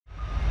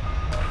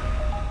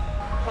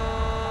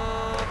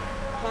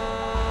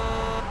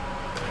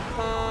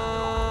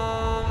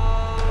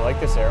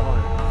this air horn.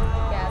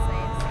 Yeah, it's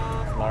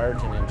nice. It's large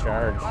and in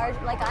charge. Large,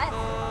 like us.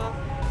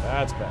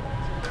 That's better.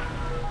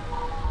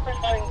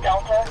 Pursuing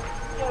Delta,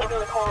 due to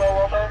the core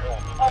rollover,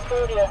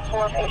 possibility of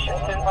 4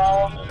 patients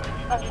involved.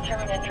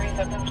 Undetermined injuries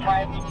at this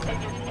time. They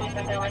did state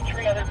that there were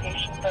 3 other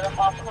patients that are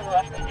possibly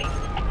left the scene.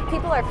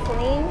 People are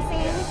fleeing the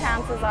scene.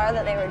 Chances are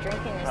that they were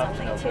drinking or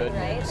something too,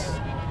 right?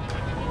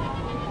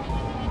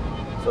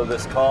 So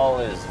this call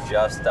is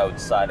just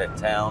outside of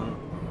town,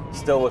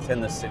 still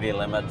within the city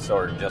limits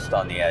or just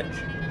on the edge?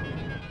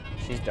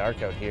 She's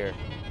dark out here.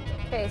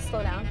 Okay,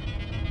 slow down.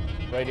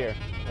 Right here.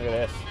 Look at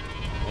this.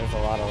 There's a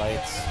lot of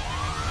lights.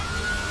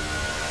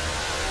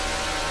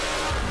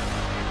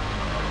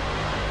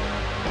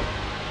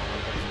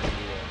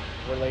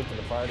 We're late to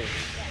the party.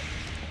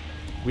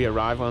 We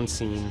arrive on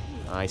scene.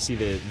 I see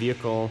the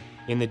vehicle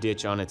in the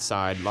ditch on its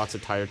side, lots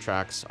of tire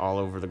tracks all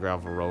over the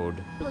gravel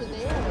road. You were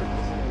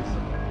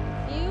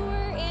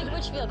in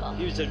which vehicle?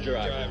 He was a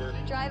driver.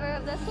 Driver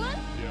of this one?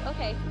 Yeah.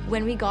 Okay.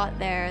 When we got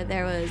there,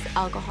 there was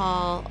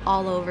alcohol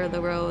all over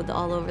the road,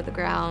 all over the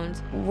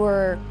ground.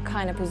 We're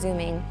kind of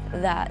presuming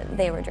that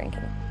they were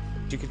drinking.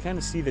 You could kind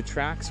of see the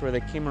tracks where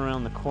they came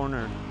around the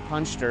corner,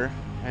 punched her,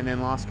 and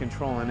then lost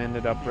control and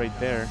ended up right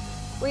there.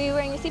 Were you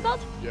wearing your seatbelt?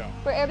 Yeah.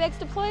 Were airbags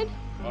deployed?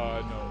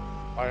 No.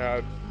 I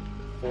had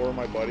 4 of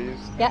my buddies,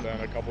 Yep. and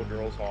then a couple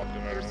girls hopped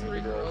in. I don't know who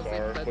the girls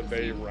are, but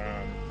they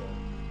ran.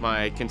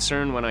 My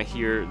concern when I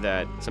hear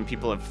that some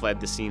people have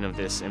fled the scene of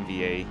this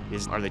MVA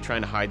is, are they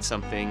trying to hide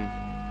something?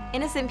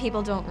 Innocent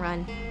people don't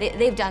run.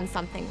 They've done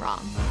something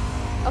wrong.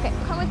 Okay,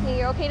 come with me.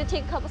 You're okay to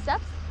take a couple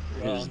steps?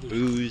 There's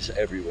booze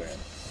everywhere.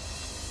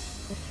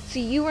 So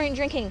you weren't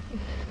drinking?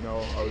 No,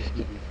 I was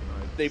busy tonight.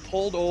 They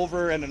pulled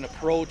over at an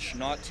approach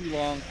not too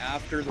long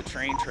after the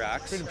train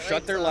tracks,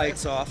 shut their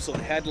lights off, so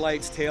the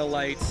headlights, tail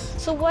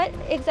lights. So what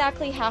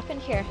exactly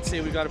happened here? Say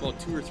we got about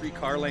 2 or 3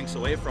 car lengths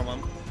away from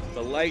them.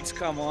 The lights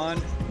come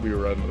on, We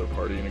were at another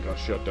party and it got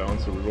shut down,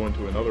 so we're going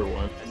to another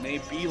one. and they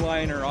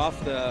beeline her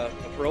off the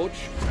approach.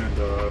 And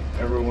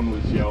everyone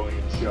was yelling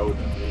and shouting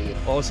at me.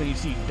 All of a sudden you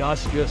see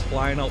dust just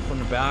flying out from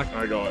the back.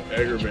 I got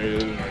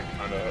aggravated and I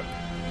kind of,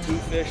 2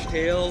 fish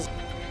tails.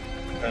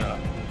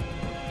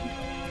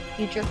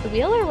 You jerked the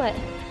wheel or what?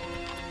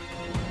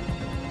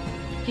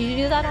 Did you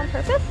do that on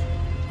purpose?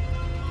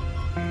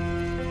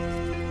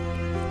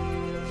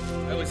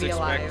 I was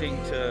expecting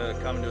to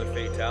come to a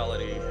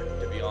fatality,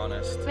 to be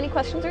honest. Any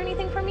questions or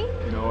anything for me?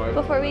 no,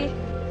 Before we...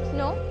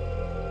 No?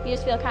 You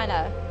just feel kind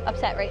of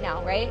upset right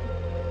now, right?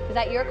 Is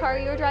that your car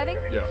you were driving?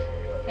 Yeah.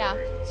 Yeah.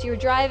 So you were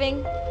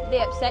driving,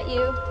 they upset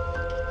you,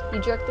 you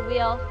jerked the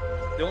wheel.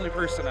 The only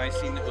person I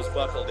seen that was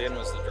buckled in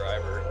was the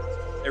driver.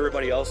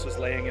 Everybody else was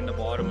laying in the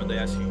bottom of the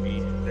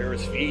SUV. There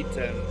was feet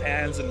and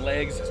hands and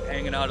legs just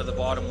hanging out of the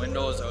bottom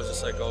windows. I was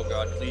just like, oh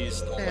God, please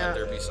don't let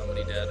there be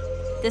somebody dead.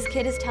 This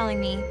kid is telling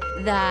me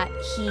that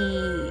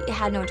he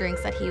had no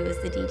drinks, that he was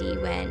the DD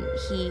when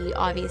he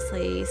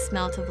obviously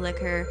smelt of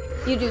liquor.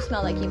 You do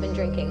smell like you've been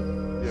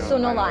drinking. Yeah, So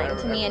no lying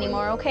to me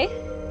anymore, okay?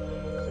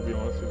 To be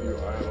honest with you,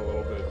 I had a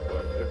little bit,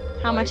 but if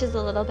How much is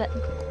a little bit? I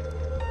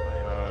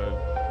had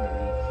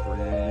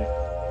maybe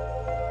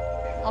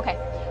 3. Okay.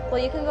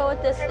 Well, you can go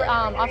with this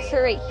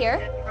officer right here,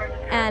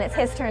 and it's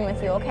his turn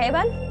with you, okay,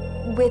 bud?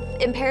 With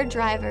impaired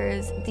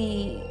drivers,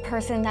 the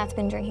person that's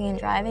been drinking and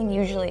driving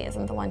usually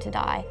isn't the one to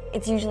die.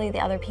 It's usually the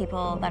other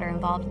people that are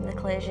involved in the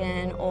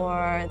collision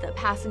or the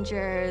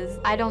passengers.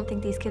 I don't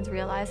think these kids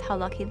realize how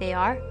lucky they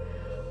are.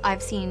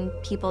 I've seen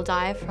people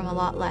die from a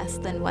lot less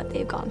than what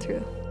they've gone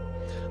through.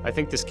 I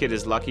think this kid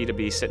is lucky to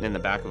be sitting in the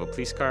back of a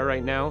police car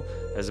right now,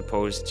 as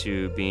opposed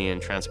to being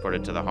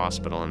transported to the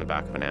hospital in the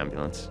back of an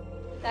ambulance.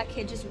 That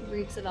kid just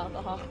reeks of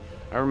alcohol.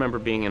 I remember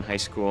being in high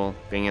school,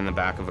 being in the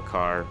back of a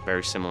car,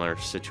 very similar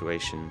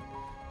situation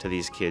to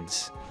these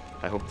kids.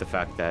 I hope the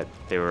fact that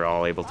they were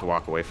all able to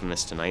walk away from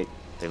this tonight,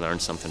 they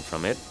learned something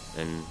from it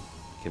and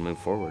can move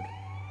forward.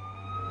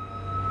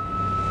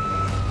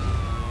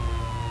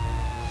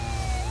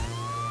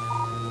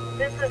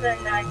 This is a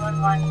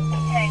 911.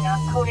 Hang up.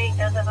 Code 8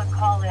 does have a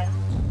call in.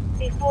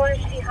 Before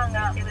she hung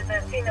up, it was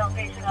a female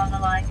patient on the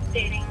line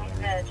stating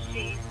that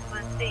she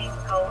was seeing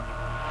ghosts.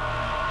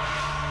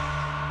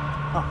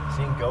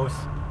 Seeing ghosts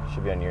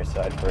should be on your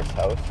side, first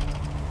house.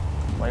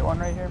 White one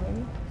right here,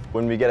 maybe?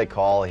 When we get a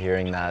call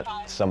hearing that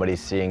somebody's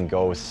seeing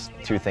ghosts,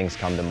 2 things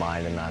come to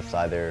mind, and that's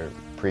either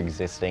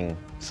pre-existing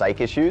psych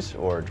issues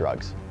or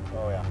drugs.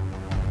 Oh yeah.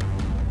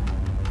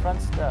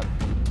 Front step.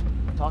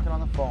 Talking on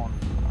the phone.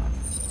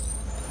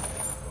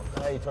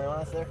 Hey, 21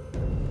 us there?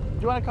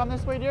 Do you want to come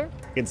this way, dear?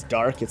 It's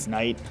dark, it's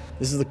night.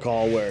 This is the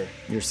call where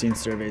your scene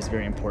survey is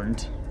very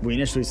important. We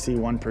initially see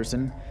one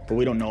person, but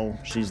we don't know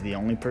she's the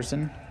only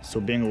person, so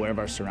being aware of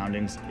our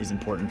surroundings is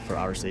important for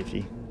our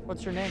safety.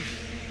 What's your name?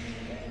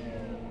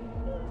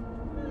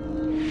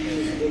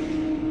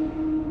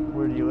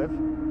 Where do you live?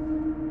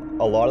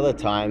 A lot of the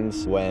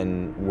times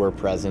when we're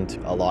present,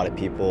 a lot of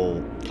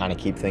people kind of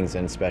keep things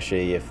in,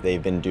 especially if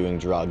they've been doing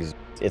drugs.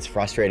 It's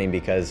frustrating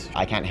because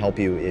I can't help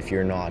you if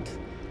you're not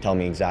telling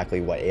me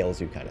exactly what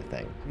ails you, kind of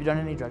thing. Have you done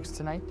any drugs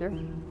tonight, dear?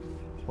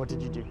 What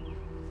did you do?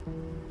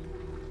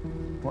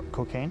 What,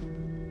 cocaine?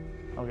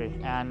 Okay,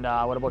 and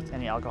what about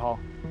any alcohol?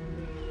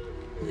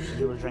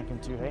 You were drinking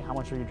too, hey? How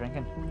much were you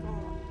drinking?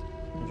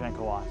 You drank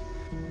a lot.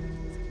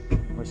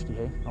 Whiskey,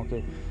 hey?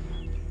 Okay.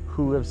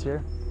 Who lives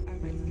here?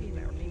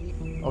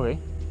 Okay.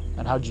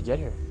 And how'd you get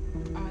here?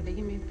 They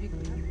gave me a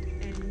pickup,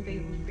 and they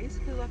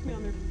basically left me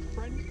on their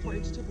front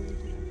porch to bleed to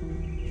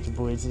death. To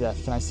bleed to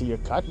death. Can I see your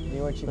cut? You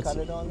know what you cut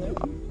it on there?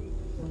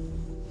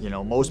 You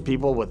know, most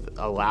people with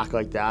a lack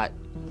like that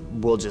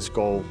will just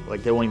go,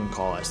 like, they won't even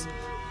call us.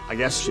 I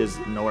guess she has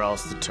nowhere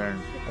else to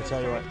turn. I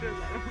tell you what.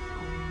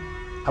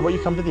 How about you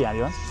come to the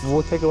ambulance?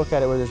 We'll take a look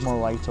at it where there's more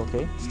light,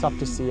 okay? It's tough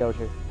to see out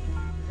here.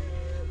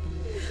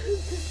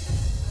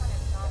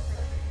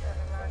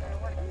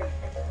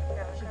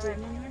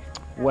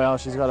 Well,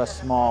 she's got a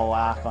small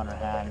lack on her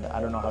hand.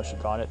 I don't know how she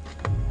got it.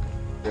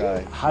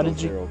 Right. How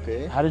did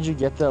you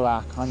get the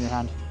lack on your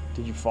hand?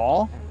 Did you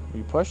fall? Were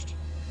you pushed?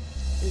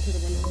 Into the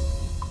window.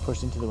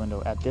 Pushed into the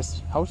window at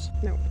this house?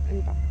 No, in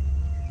the back.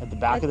 At the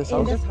back of this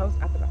house? In this house,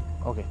 at the back.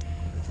 Okay.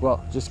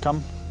 Well, just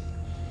come.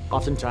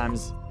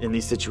 Oftentimes, in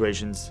these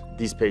situations,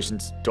 these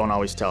patients don't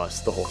always tell us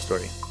the whole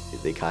story.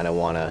 They kind of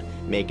want to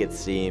make it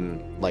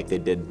seem like they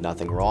did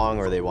nothing wrong,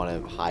 or they want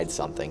to hide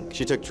something.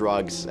 She took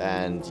drugs,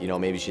 and you know,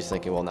 maybe she's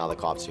thinking, well, now the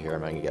cops are here,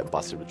 am I going to get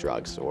busted with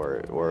drugs,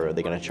 or are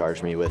they going to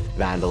charge me with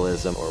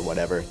vandalism or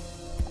whatever?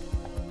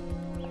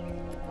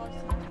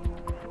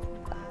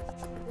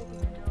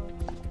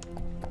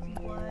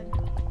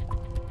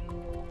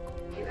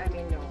 I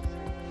mean, no.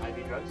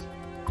 IV drugs?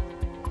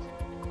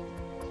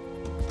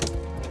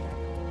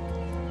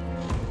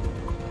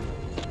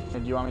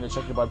 And do you want me to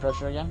check your blood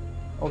pressure again?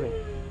 Okay.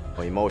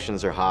 Well,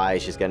 emotions are high,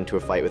 she's getting into a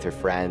fight with her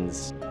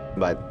friends,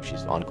 but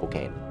she's on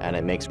cocaine. And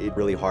it makes it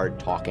really hard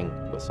talking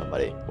with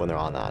somebody when they're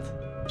on that.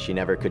 She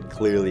never could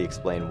clearly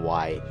explain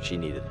why she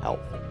needed help.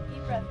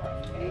 Deep breath,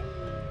 okay?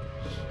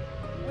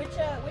 Which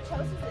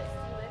house is this?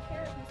 Do you live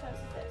here? Whose house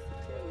is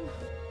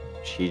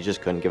this? She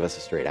just couldn't give us a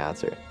straight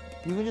answer.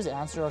 You can just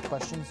answer our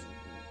questions.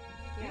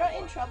 You're not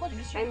in trouble, you're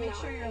just trying to make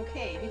sure you're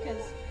okay,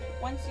 because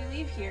once you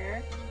leave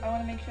here, I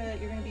want to make sure that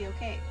you're going to be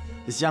okay.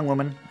 This young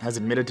woman has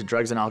admitted to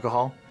drugs and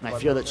alcohol, and I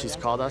feel that she's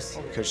called us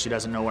because she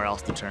doesn't know where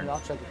else to turn.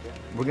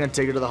 We're going to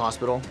take her to the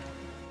hospital.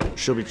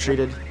 She'll be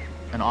treated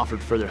and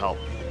offered further help.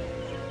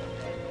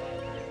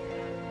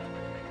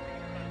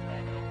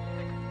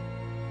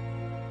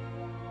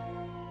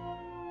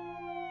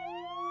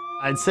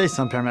 I'd say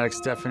some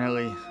paramedics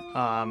definitely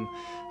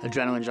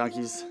adrenaline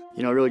junkies.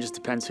 You know, it really just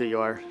depends who you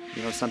are.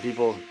 You know, some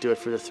people do it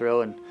for the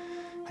thrill, and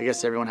I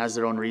guess everyone has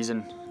their own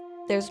reason.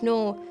 There's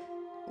no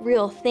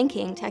real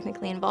thinking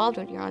technically involved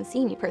when you're on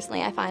scene. You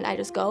personally, I find I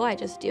just go, I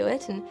just do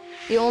it. And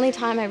the only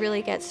time I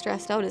really get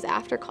stressed out is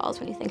after calls,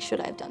 when you think, should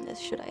I have done this?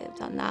 Should I have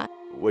done that?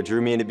 What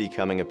drew me into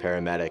becoming a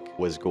paramedic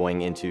was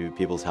going into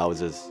people's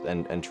houses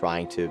and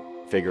trying to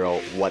figure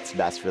out what's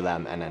best for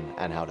them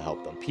and how to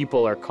help them.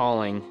 People are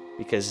calling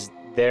because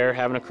they're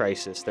having a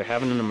crisis, they're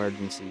having an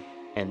emergency,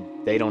 and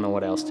they don't know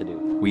what else to do.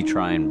 We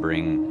try and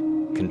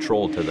bring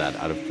control to that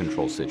out of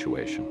control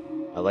situation.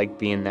 I like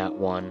being that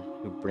one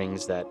who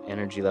brings that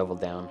energy level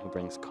down, who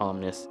brings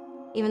calmness.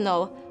 Even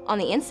though on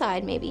the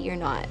inside, maybe you're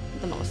not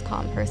the most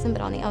calm person,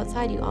 but on the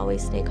outside, you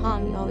always stay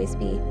calm. You always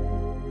be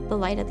the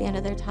light at the end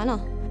of their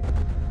tunnel.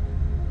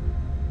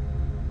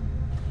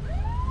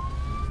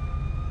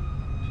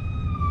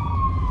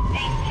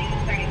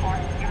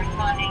 You're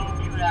responding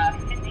to a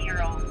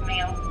 50-year-old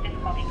male,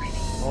 difficulty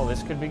breathing. Oh,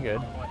 this could be good.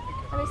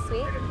 That'd be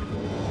sweet.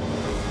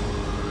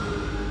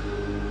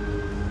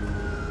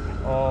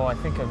 Oh, I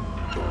think I'm...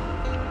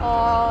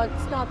 Oh,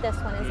 it's not this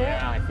one, is it?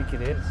 Yeah, I think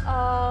it is.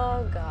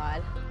 Oh,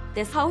 God.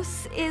 This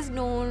house is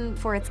known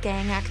for its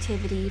gang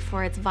activity,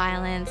 for its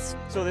violence.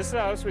 So this is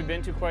a house we've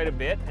been to quite a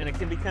bit, and it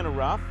can be kind of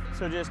rough,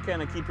 so just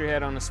kind of keep your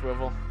head on a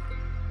swivel.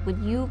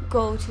 When you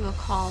go to a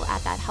call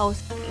at that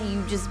house,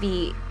 you just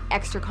be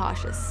extra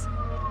cautious.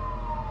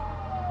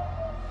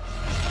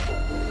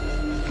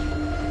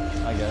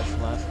 I guess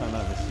last time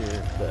I was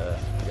here, the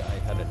guy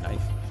had a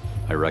knife.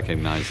 I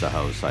recognize the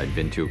house. I'd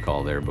been to a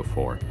call there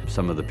before.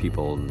 Some of the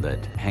people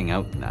that hang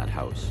out in that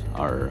house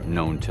are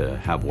known to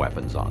have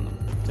weapons on them.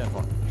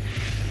 10-4.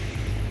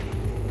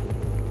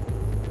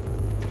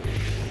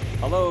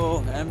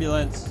 Hello,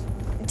 ambulance.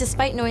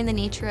 Despite knowing the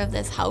nature of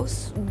this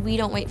house, we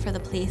don't wait for the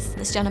police.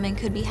 This gentleman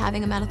could be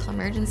having a medical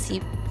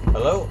emergency.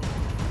 Hello?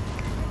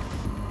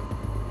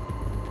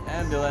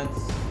 Ambulance.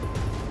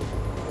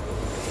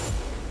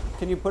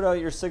 Can you put out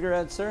your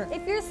cigarette, sir?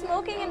 If you're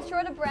smoking and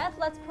short of breath,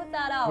 let's put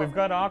that out. We've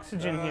got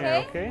oxygen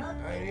here, okay?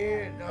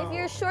 If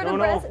you're short of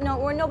breath,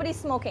 nobody's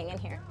smoking in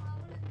here.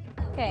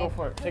 Okay. Go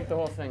for it, take the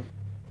whole thing.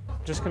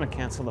 Just gonna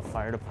cancel the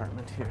fire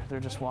department here.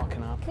 They're just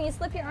walking up. Can you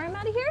slip your arm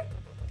out of here?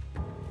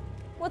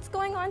 What's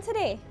going on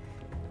today?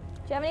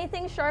 Do you have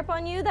anything sharp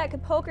on you that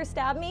could poke or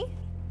stab me?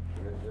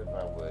 As if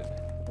I would.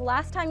 The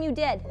last time you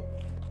did.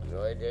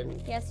 No, I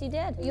didn't. Yes, you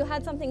did. You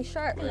had something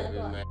sharp.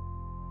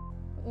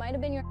 Might have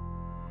been your...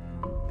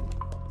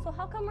 So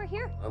how come we're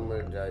here? I'm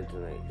gonna die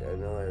tonight. I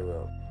know I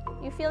will.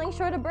 You feeling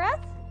short of breath?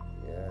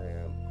 Yeah, I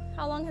am.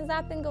 How long has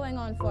that been going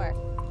on for?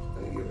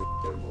 I give a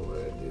shit about what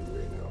I did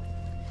right now.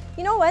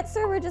 You know what,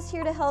 sir? We're just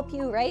here to help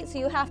you, right? So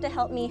you have to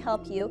help me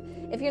help you.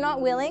 If you're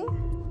not willing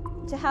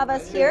to have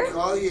us here...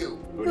 Call you.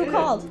 Who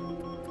called?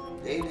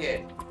 They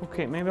did.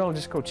 Okay, maybe I'll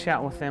just go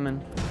chat with them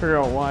and figure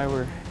out why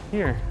we're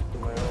here.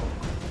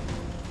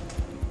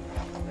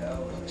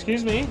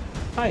 Excuse me?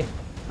 Hi.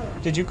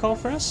 Did you call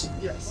for us?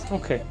 Yes.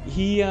 Okay.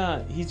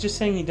 He's just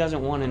saying he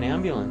doesn't want an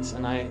ambulance,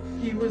 and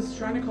He was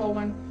trying to call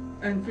one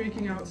and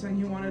freaking out, saying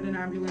he wanted an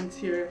ambulance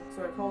here.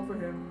 So I called for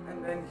him,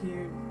 and then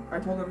I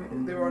told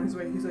him they were on his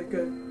way. He's like,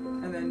 good.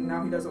 And then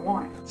now he doesn't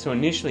want it. So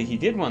initially he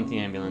did want the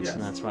ambulance, Yes.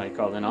 And that's why he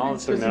called. And all of a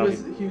sudden now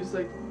he was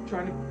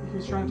trying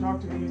to talk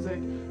to me. He was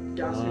like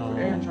gasping for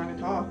air and trying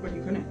to talk, but he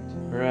couldn't.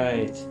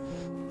 Right.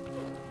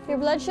 Your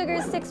blood sugar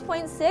is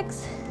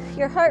 6.6.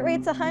 Your heart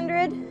rate's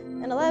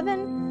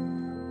 111.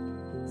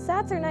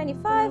 Sats are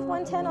 95,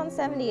 110 on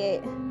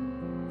 78.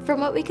 From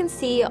what we can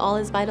see, all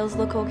his vitals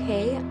look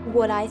okay.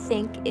 What I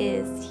think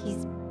is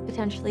he's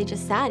potentially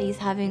just sad. He's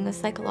having a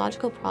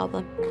psychological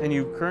problem. And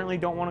you currently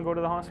don't want to go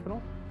to the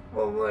hospital?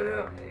 Well,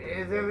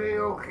 is everything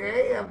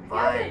okay? I'm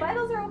fine. Yeah, the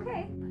vitals are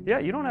okay. Yeah,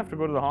 you don't have to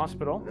go to the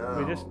hospital. No.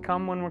 We just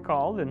come when we're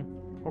called, and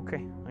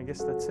okay, I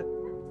guess that's it.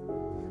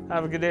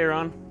 Have a good day,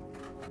 Ron.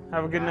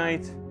 Have a good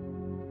night.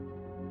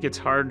 It's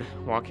hard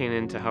walking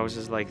into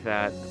houses like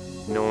that,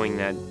 knowing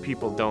that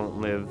people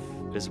don't live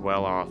as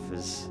well off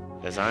as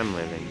I'm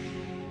living.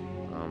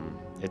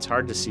 It's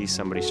hard to see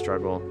somebody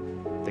struggle.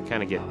 They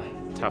kind of get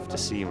tough to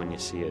see when you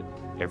see it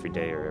every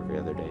day or every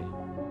other day.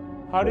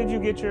 How did you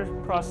get your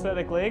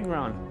prosthetic leg,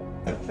 Ron?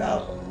 I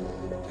fell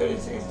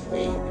 36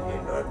 feet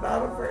in North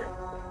Battleford.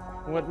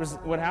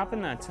 What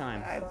happened that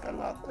time? I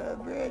fell off the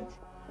bridge.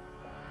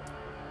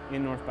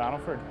 In North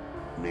Battleford?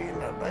 Me and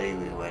my buddy,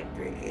 we went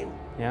drinking.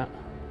 Yeah.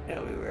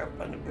 And we were up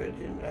on the bridge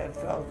and I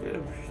fell through the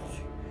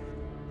bridge.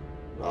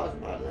 Lost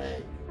my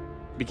leg.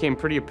 It became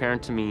pretty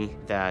apparent to me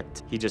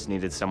that he just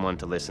needed someone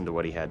to listen to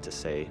what he had to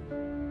say.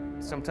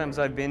 Sometimes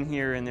I've been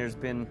here and there's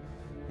been,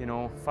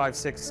 5,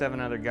 6, 7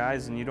 other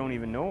guys and you don't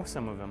even know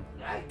some of them.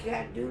 I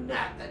can't do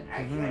nothing.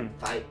 I can't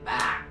fight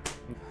back.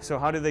 So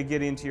how do they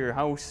get into your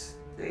house?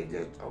 They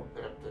just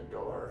opened up the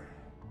door.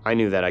 I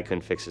knew that I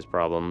couldn't fix his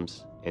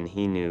problems, and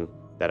he knew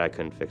that I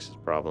couldn't fix his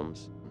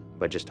problems.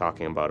 But just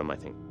talking about him, I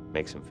think,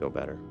 makes him feel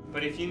better.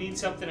 But if you need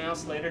something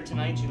else later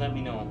tonight, you let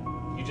me know.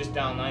 You just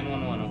dial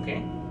 911,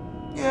 okay?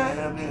 Yeah,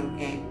 it'll be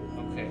okay.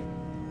 Okay.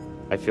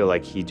 I feel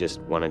like he just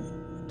wanted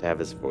to have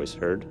his voice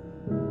heard,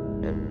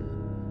 and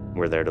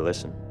we're there to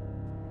listen.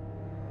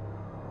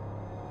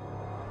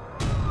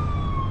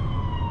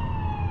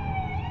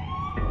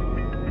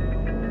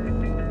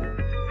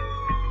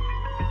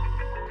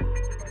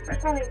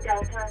 Responding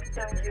Delta,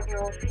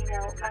 17-year-old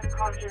female,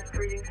 unconscious,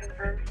 breathing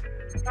confirmed.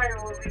 Fire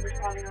will be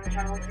responding on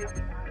channel 2.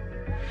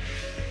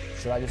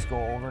 Should I just go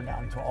all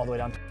the way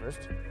down to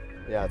first?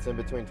 Yeah, it's in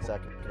between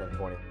 2nd and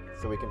 20.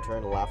 So we can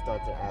turn left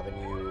onto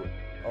Avenue.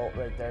 Oh,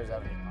 right there's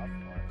Avenue.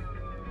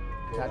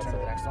 Can I turn to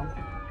the next one?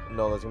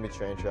 No, there's gonna be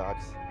train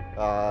tracks.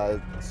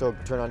 So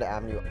turn onto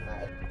Avenue,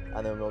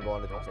 and then we'll go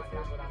on to exit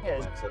first. Yeah.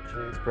 Exit.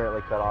 It's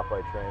currently cut off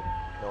by train.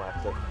 No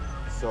exit.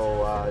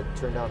 So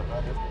turn down.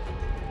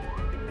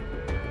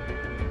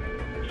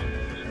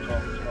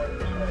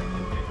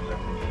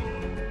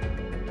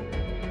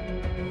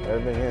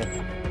 Everybody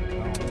here.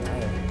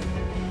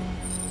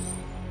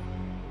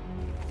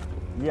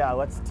 Yeah,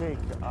 let's take,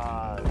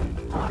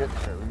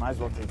 we might as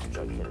well take the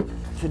drug kit.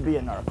 Should be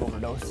a narc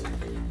overdose.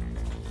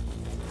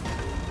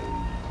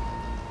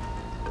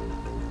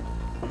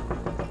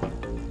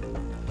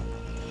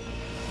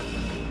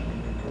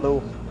 Hello.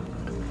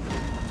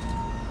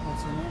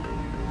 What's your name?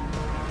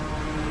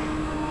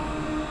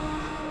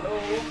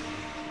 Hello.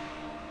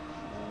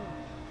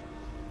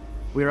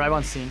 We arrive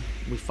on scene.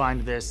 We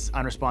find this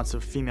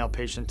unresponsive female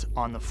patient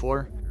on the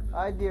floor.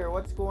 Hi, dear.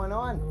 What's going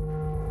on?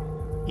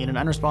 In an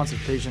unresponsive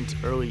patient,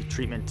 early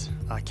treatment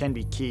can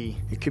be key.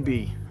 It could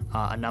be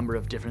a number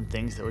of different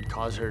things that would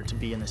cause her to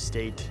be in this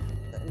state.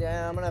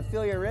 Yeah, I'm gonna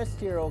feel your wrist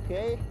here,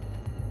 okay?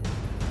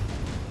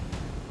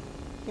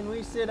 Can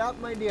we sit up,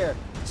 my dear?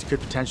 This could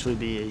potentially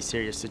be a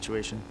serious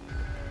situation.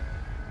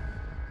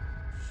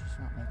 She's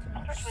not making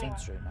much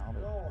sense right now,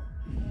 but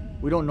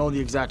we don't know the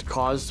exact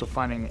cause, so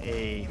finding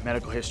a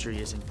medical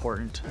history is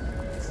important.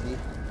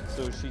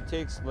 So she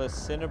takes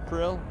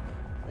lisinopril,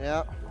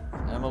 yeah,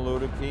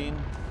 amlodipine,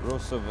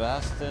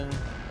 rosuvastatin,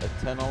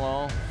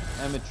 atenolol,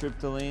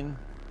 amitriptyline.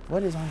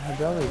 What is on her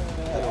belly?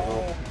 I don't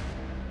know.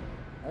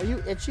 Are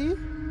you itchy?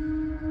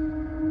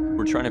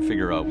 We're trying to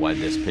figure out why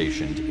this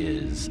patient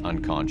is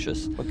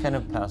unconscious. What kind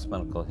of past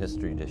medical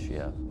history does she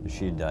have? Is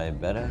she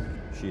diabetic?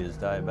 She is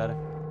diabetic?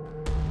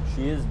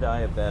 She is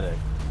diabetic.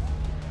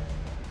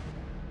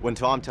 When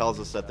Tom tells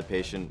us that the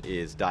patient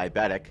is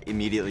diabetic,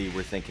 immediately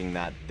we're thinking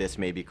that this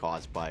may be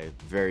caused by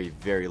very,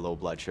 very low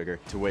blood sugar,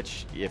 to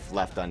which, if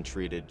left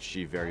untreated,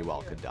 she very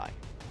well could die.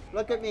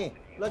 Look at me,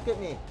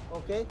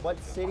 okay? What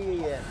city are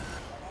you in?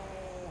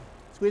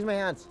 Squeeze my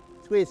hands.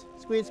 Squeeze,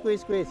 squeeze,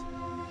 squeeze, squeeze.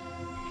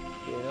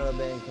 out of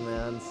bang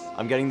commands.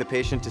 I'm getting the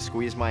patient to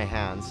squeeze my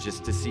hands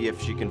just to see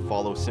if she can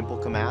follow simple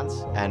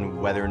commands and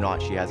whether or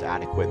not she has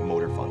adequate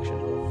motor function.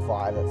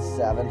 5, that's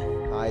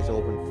 7. Eyes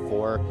open,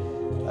 4,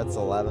 that's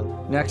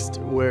 11. Next,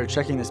 we're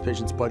checking this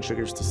patient's blood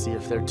sugars to see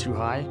if they're too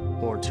high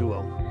or too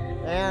low.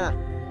 Anna,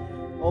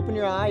 open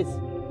your eyes.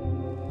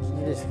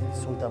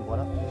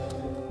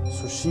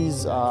 So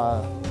she's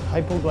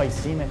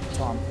hypoglycemic,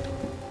 Tom.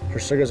 Her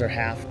sugars are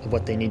half of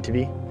what they need to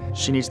be.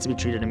 She needs to be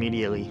treated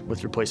immediately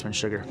with replacement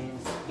sugar.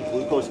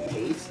 Glucose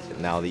paste.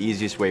 Now, the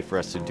easiest way for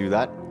us to do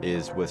that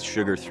is with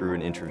sugar through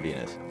an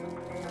intravenous.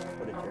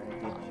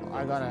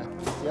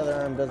 The other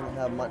arm doesn't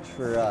have much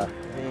for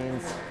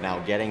veins. Now,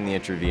 getting the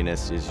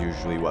intravenous is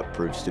usually what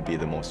proves to be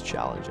the most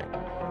challenging.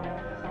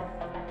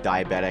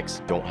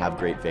 Diabetics don't have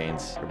great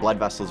veins. Her blood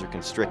vessels are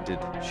constricted.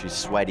 She's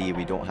sweaty.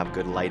 We don't have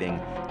good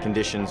lighting.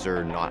 Conditions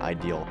are not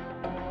ideal.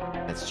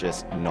 It's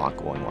just not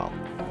going well.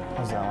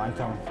 How's that line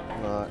coming?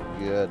 Not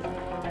good.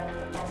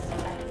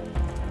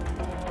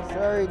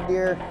 Sorry,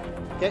 dear.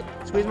 Okay,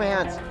 squeeze my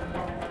hands.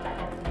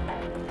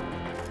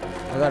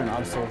 I got an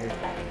obstacle here.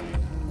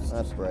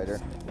 That's brighter.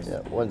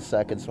 Yeah, 1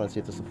 second. Just want to see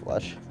if this will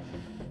flush.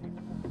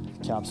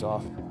 Cap's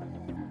off.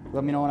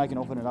 Let me know when I can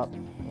open it up.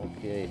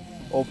 Okay,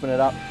 open it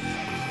up.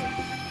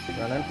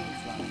 Running.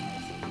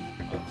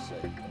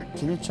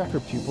 Can you check her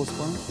pupils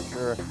for me?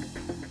 Sure.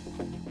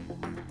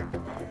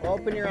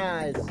 Open your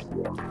eyes.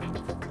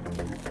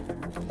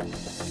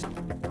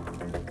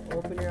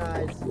 Open your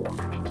eyes.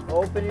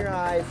 Open your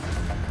eyes.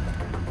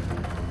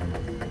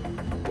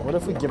 What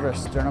if we give her a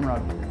sternum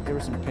rub? Give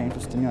her some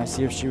painful stimuli,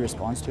 see if she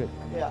responds to it.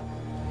 Yeah.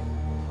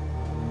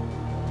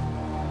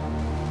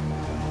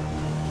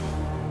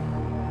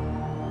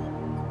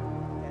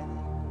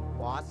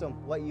 Awesome.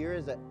 What year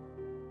is it?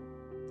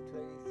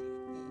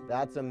 2016.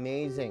 That's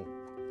amazing.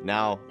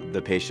 Now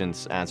the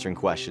patient's answering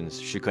questions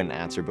she couldn't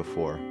answer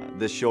before.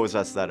 This shows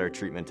us that our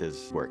treatment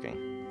is working.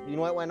 You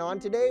know what went on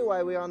today?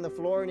 Why we're on the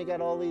floor and you got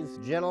all these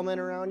gentlemen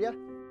around you?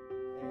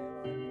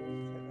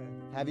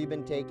 Have you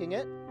been taking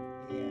it?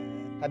 Yeah.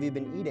 Have you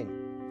been eating?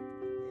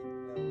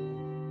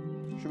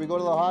 Should we go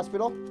to the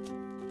hospital?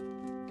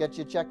 Get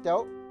you checked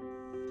out?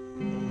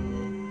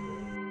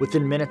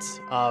 Within minutes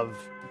of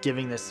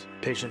giving this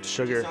patient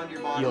sugar,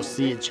 you'll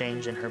see a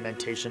change in her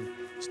mentation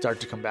start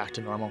to come back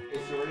to normal.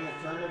 Okay, so we're gonna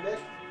turn a bit.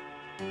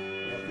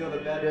 I feel the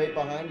bed right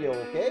behind you,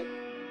 okay?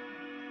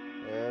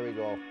 There we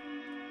go.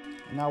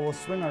 Now we'll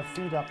swing our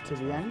feet up to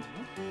the end.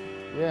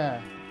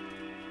 Yeah.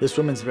 This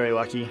woman's very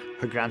lucky.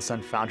 Her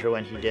grandson found her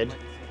when he did.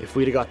 If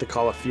we'd have got the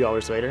call a few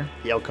hours later,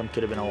 the outcome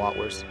could have been a lot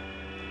worse.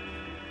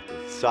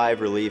 Sigh of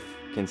relief,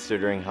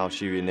 considering how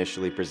she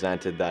initially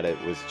presented, that it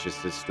was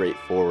just as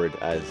straightforward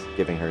as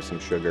giving her some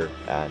sugar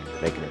and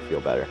making her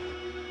feel better.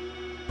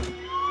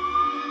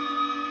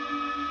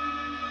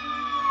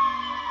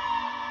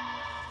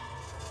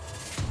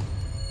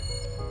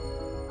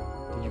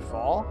 Did you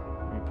fall?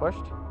 Were you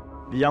pushed?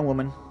 The young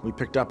woman we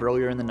picked up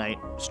earlier in the night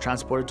was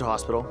transported to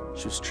hospital.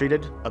 She was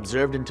treated,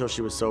 observed until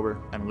she was sober,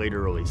 and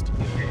later released.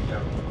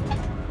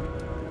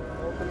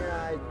 Open your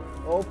eyes.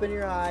 Open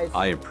your eyes.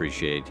 I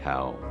appreciate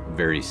how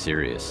very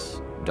serious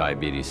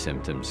diabetes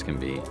symptoms can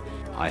be.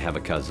 I have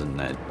a cousin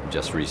that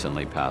just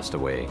recently passed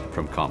away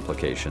from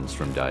complications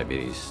from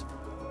diabetes.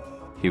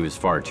 He was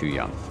far too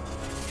young.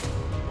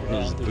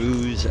 There's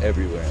booze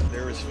everywhere.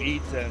 There was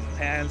feet and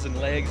hands and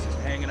legs just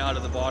hanging out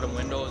of the bottom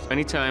windows.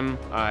 Anytime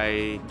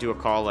I do a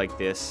call like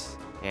this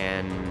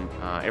and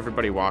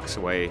everybody walks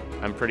away,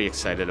 I'm pretty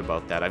excited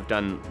about that. I've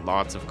done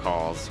lots of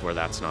calls where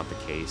that's not the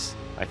case.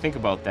 I think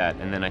about that,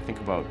 and then I think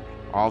about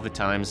all the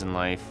times in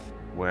life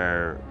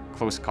where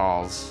close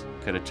calls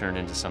could have turned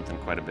into something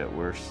quite a bit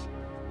worse.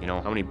 You know,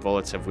 how many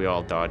bullets have we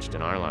all dodged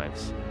in our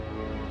lives?